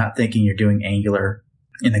 You're not thinking you're doing Angular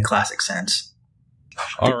in the classic sense.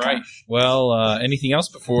 All right. Well, anything else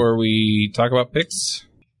before we talk about picks?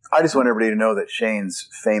 I just want everybody to know that Shane's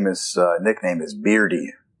famous nickname is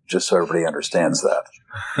Beardy, just so everybody understands that.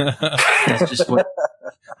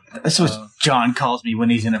 That's what John calls me when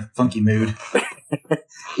he's in a funky mood.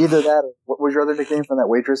 Either that or what was your other nickname from that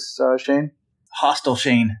waitress, Shane? Hostile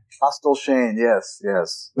Shane. Hostile Shane, yes.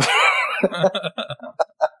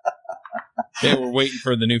 Yeah, we're waiting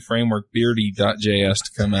for the new framework, Beardy.js,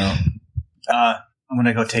 to come out. I'm going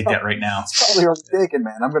to go take that right now. It's probably already taken,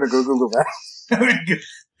 man. I'm going to go Google that.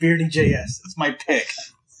 Beardy.js. That's my pick.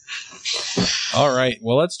 All right.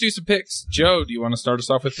 Well, let's do some picks. Joe, do you want to start us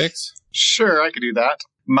off with picks? Sure, I could do that.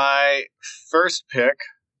 My first pick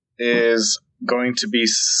is going to be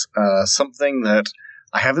something that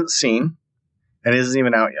I haven't seen and isn't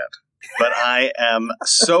even out yet. But I am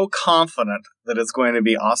so confident that it's going to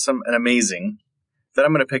be awesome and amazing that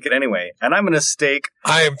I'm going to pick it anyway. And I'm going to stake...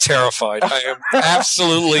 I am terrified. I am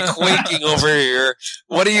absolutely quaking over here.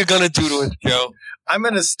 What are you going to do to it, Joe? I'm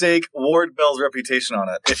going to stake Ward Bell's reputation on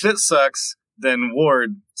it. If it sucks, then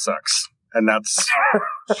Ward sucks. And that's...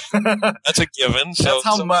 That's a given. That's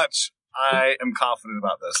how much I am confident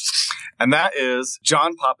about this. And that is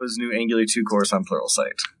John Papa's new Angular 2 course on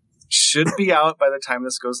Pluralsight. Should be out by the time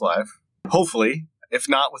this goes live. Hopefully. If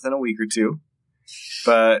not, within a week or two.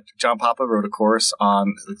 But John Papa wrote a course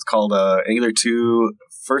on, it's called Angular 2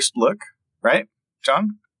 First Look, right,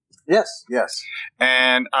 John? Yes.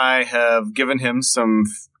 And I have given him some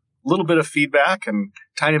little bit of feedback and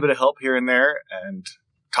tiny bit of help here and there and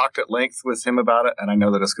talked at length with him about it. And I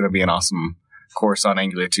know that it's going to be an awesome course on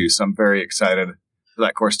Angular 2. So I'm very excited for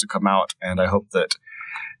that course to come out. And I hope that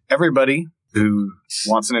everybody who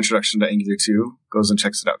wants an introduction to Angular 2 goes and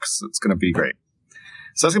checks it out because it's going to be great.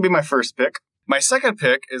 So that's going to be my first pick. My second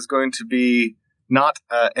pick is going to be not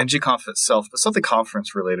NGConf itself, but something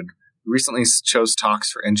conference related. We recently chose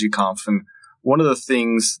talks for NGConf, and one of the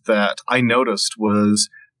things that I noticed was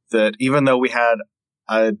that even though we had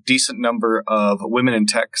a decent number of women in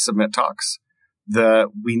tech submit talks,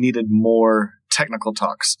 that we needed more technical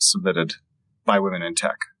talks submitted by women in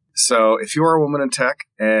tech. So if you are a woman in tech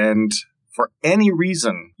and for any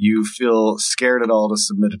reason you feel scared at all to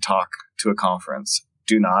submit a talk to a conference,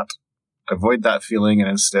 do not. Avoid that feeling and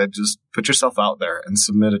instead just put yourself out there and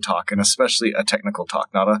submit a talk, and especially a technical talk,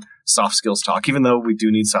 not a soft skills talk, even though we do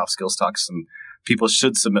need soft skills talks and people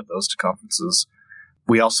should submit those to conferences.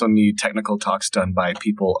 We also need technical talks done by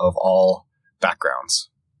people of all backgrounds.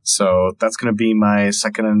 So that's going to be my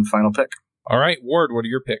second and final pick. All right, Ward, what are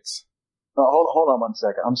your picks? Hold on 1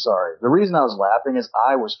 second. I'm sorry. The reason I was laughing is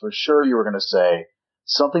I was for sure you were going to say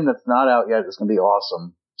something that's not out yet that's going to be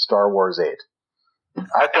awesome, Star Wars 8.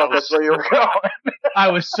 I thought that's where you were going. I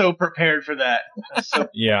was so prepared for that.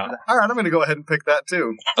 Yeah. All right, I'm going to go ahead and pick that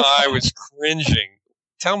too. I was cringing.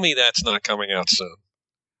 Tell me that's not coming out soon.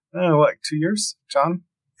 What, 2 years, John?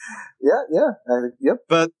 Yeah. Yep.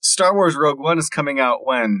 But Star Wars Rogue One is coming out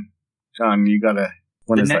when? John, you got to...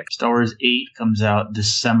 The next Star Wars 8 comes out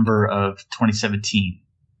December of 2017.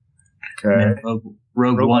 Okay.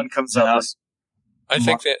 Rogue One comes out. I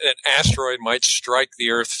think that an asteroid might strike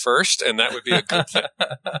the Earth first, and that would be a good thing.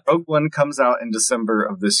 Rogue One comes out in December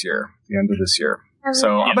of this year, the end of this year.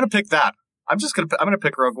 So I'm going to pick that. I'm going to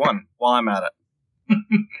pick Rogue One while I'm at it.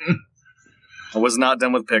 I was not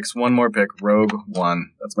done with picks. One more pick. Rogue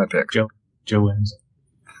One. That's my pick. Joe wins.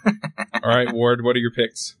 All right, Ward, what are your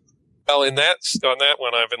picks? Well, on that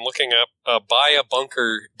one, I've been looking up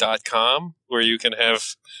buyabunker.com, where you can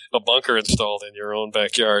have a bunker installed in your own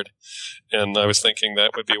backyard. And I was thinking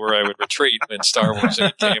that would be where I would retreat when Star Wars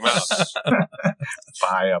 8 came out.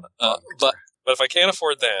 Buy a bunker. But if I can't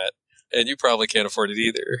afford that, and you probably can't afford it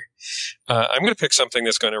either, I'm going to pick something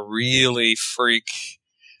that's going to really freak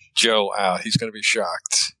Joe out. He's going to be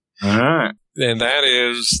shocked. All right. And that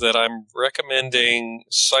is that I'm recommending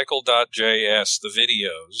Cycle.js, the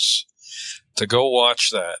videos, to go watch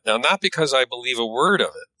that. Now, not because I believe a word of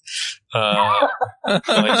it. You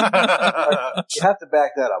have to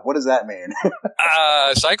back that up. What does that mean?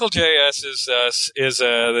 Cycle.js is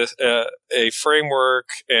a framework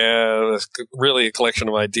and really a collection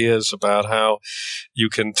of ideas about how you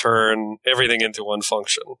can turn everything into one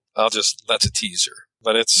function. That's a teaser,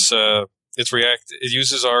 but it's React. It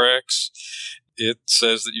uses RX. It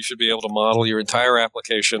says that you should be able to model your entire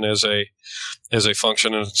application as a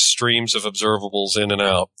function and streams of observables in and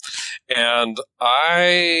out. And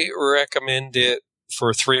I recommend it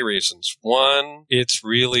for 3 reasons. One, it's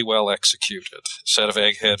really well executed. Set of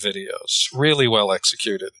egghead videos. Really well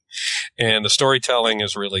executed. And the storytelling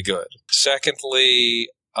is really good. Secondly,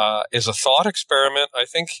 as a thought experiment, I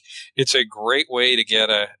think it's a great way to get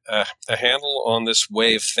a handle on this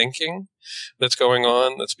way of thinking that's going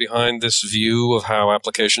on, that's behind this view of how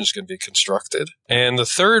applications can be constructed. And the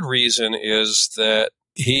third reason is that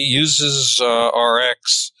he uses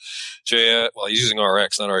RX. Well, he's using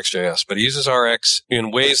RX, not RxJS, but he uses RX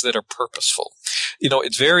in ways that are purposeful.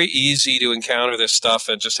 It's very easy to encounter this stuff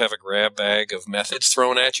and just have a grab bag of methods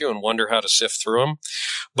thrown at you and wonder how to sift through them.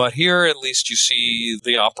 But here, at least, you see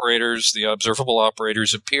the operators, the observable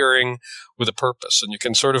operators appearing with a purpose. And you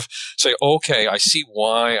can sort of say, okay, I see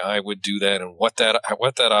why I would do that and what that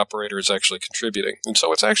operator is actually contributing. And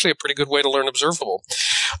so it's actually a pretty good way to learn observable.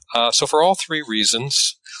 So for all 3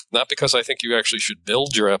 reasons, not because I think you actually should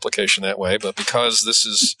build your application that way, but because this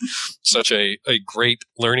is such a great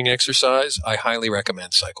learning exercise, I highly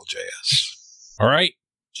recommend Cycle.js. All right.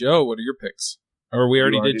 Joe, what are your picks? Or we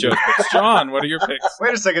already did Joe's picks. John, what are your picks?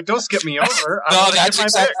 Wait a second. Don't skip me over. No, that's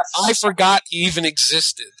exactly. I forgot he even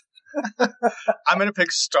existed. I'm going to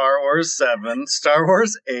pick Star Wars 7, Star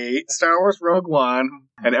Wars 8, Star Wars Rogue One,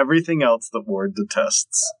 and everything else that Ward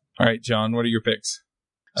detests. All right, John, what are your picks?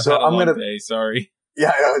 So I'm going to... Sorry.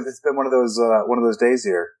 Yeah, it's been one of those days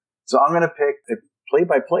here. So I'm going to pick a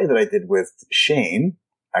play-by-play that I did with Shane.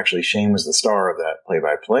 Actually, Shane was the star of that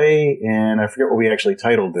play-by-play, and I forget what we actually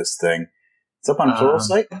titled this thing. It's up on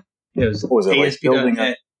Pluralsight. It was, what was it, like building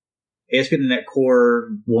up? ASP.NET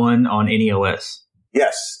Core 1 on NEOS.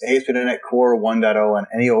 Yes, ASP.NET Core 1.0 on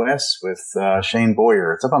NEOS with Shane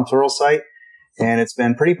Boyer. It's up on Pluralsight, and it's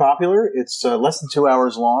been pretty popular. It's less than 2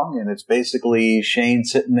 hours long, and it's basically Shane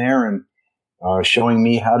sitting there and showing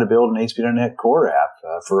me how to build an ASP.NET Core app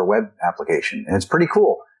for a web application. And it's pretty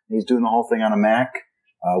cool. He's doing the whole thing on a Mac,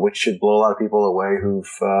 which should blow a lot of people away who've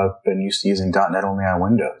been used to using .NET only on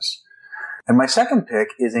Windows. And my second pick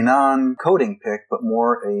is a non-coding pick, but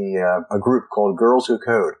more a group called Girls Who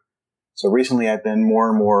Code. So recently I've been more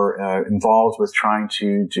and more involved with trying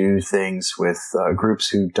to do things with groups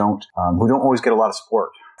who don't always get a lot of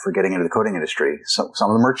support for getting into the coding industry. So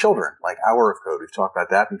some of them are children, like Hour of Code. We've talked about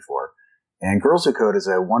that before. And Girls Who Code is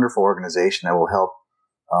a wonderful organization that will help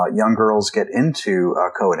young girls get into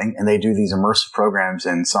coding. And they do these immersive programs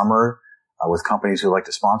in summer with companies who like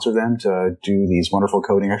to sponsor them to do these wonderful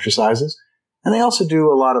coding exercises. And they also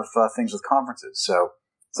do a lot of things with conferences. So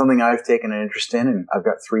something I've taken an interest in, and I've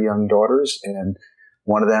got 3 young daughters, and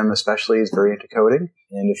one of them especially is very into coding.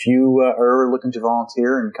 And if you are looking to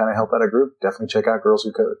volunteer and kind of help out a group, definitely check out Girls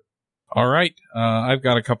Who Code. All right. I've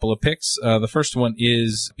got a couple of picks. The first one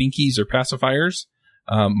is Binkies or Pacifiers.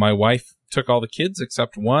 My wife took all the kids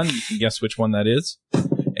except one. You can guess which one that is.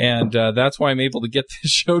 And that's why I'm able to get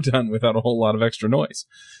this show done without a whole lot of extra noise.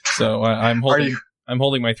 So I'm holding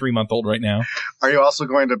my 3-month-old right now. Are you also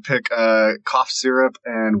going to pick cough syrup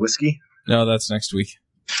and whiskey? No, that's next week.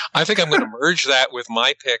 I think I'm going to merge that with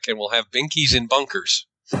my pick, and we'll have Binkies in bunkers.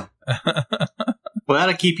 Well,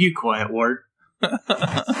 that'll keep you quiet, Ward.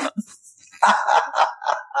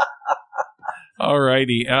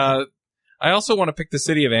 Alrighty. I also want to pick the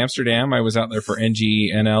city of Amsterdam. I was out there for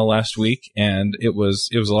NGNL last week, and it was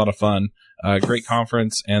a lot of fun. Great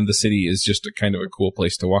conference, and the city is just a kind of a cool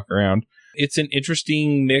place to walk around. It's an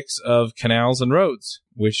interesting mix of canals and roads,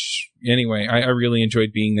 which, anyway, I really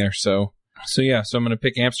enjoyed being there. So I'm going to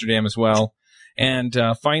pick Amsterdam as well. And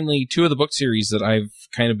finally, 2 of the book series that I've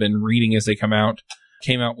kind of been reading as they came out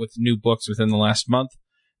with new books within the last month.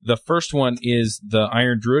 The first one is the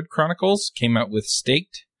Iron Druid Chronicles, came out with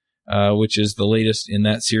Staked, which is the latest in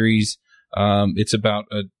that series. It's about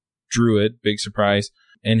a druid, big surprise,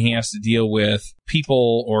 and he has to deal with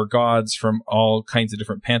people or gods from all kinds of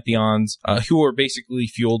different pantheons who are basically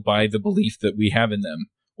fueled by the belief that we have in them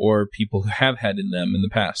or people who have had in them in the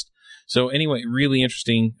past. So anyway, really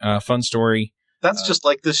interesting, fun story. That's just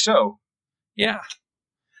like this show. Yeah.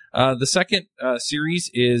 The second series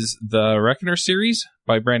is the Reckoner series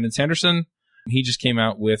by Brandon Sanderson. He just came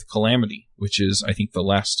out with Calamity, which is, I think, the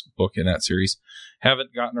last book in that series.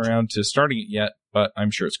 Haven't gotten around to starting it yet, but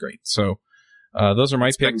I'm sure it's great. So those are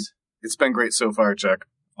my picks. It's been great so far, Chuck.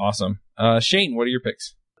 Awesome. Shane, what are your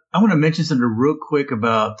picks? I want to mention something real quick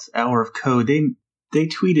about Hour of Code. They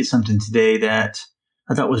tweeted something today that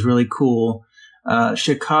I thought was really cool.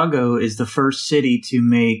 Chicago is the first city to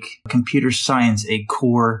make computer science a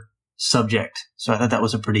core subject. So I thought that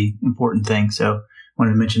was a pretty important thing. So I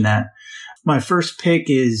wanted to mention that. My first pick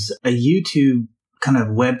is a YouTube kind of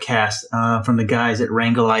webcast from the guys at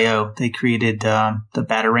Wrangle.io. They created the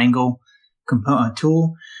Batarangle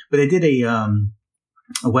tool, but they did a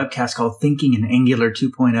webcast called Thinking in Angular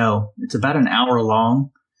 2.0. It's about an hour long,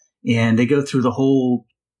 and they go through the whole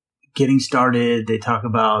getting started. They talk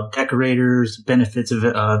about decorators, benefits of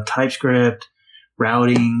TypeScript,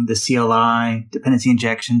 routing, the CLI, dependency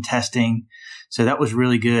injection, testing. So that was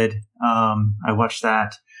really good. I watched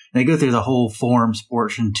that. And they go through the whole forums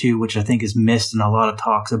portion too, which I think is missed in a lot of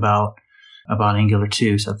talks about Angular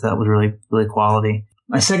 2. So that was really, really quality.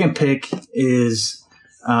 My second pick is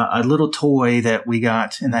a little toy that we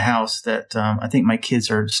got in the house that I think my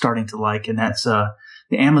kids are starting to like, and that's the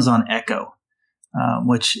Amazon Echo.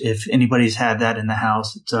 Which if anybody's had that in the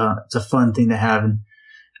house, it's a fun thing to have, and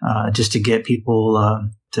just to get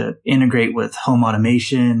people to integrate with home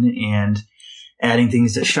automation and adding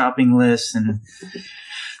things to shopping lists. And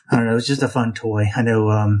I don't know, it's just a fun toy. I know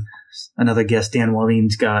another guest, Dan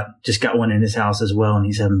Wallen's just got one in his house as well, and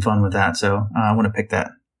he's having fun with that. So I want to pick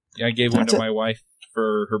that. Yeah, I gave one to my wife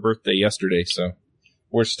for her birthday yesterday, so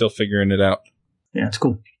we're still figuring it out. Yeah, it's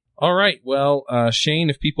cool. All right. Well, Shane,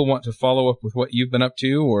 if people want to follow up with what you've been up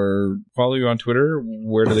to or follow you on Twitter,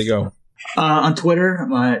 where do they go? On Twitter,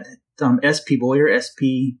 SP Boyer,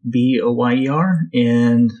 SPBOYER,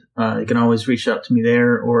 and you can always reach out to me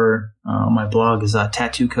there, or my blog is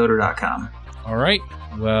tattoocoder.com. All right.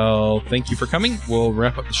 Well, thank you for coming. We'll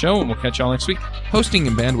wrap up the show, and we'll catch y'all next week. Hosting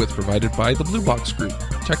and bandwidth provided by the Blue Box Group.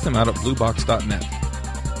 Check them out at bluebox.net.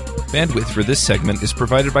 Bandwidth for this segment is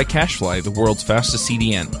provided by CacheFly, the world's fastest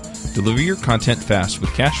CDN. Deliver your content fast with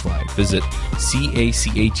CacheFly. Visit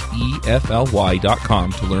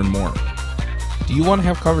CacheFly.com to learn more. Do you want to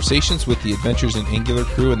have conversations with the Adventures in Angular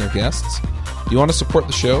crew and their guests? Do you want to support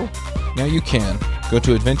the show? Now you can. Go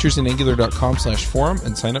to adventuresinangular.com/forum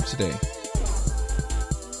and sign up today.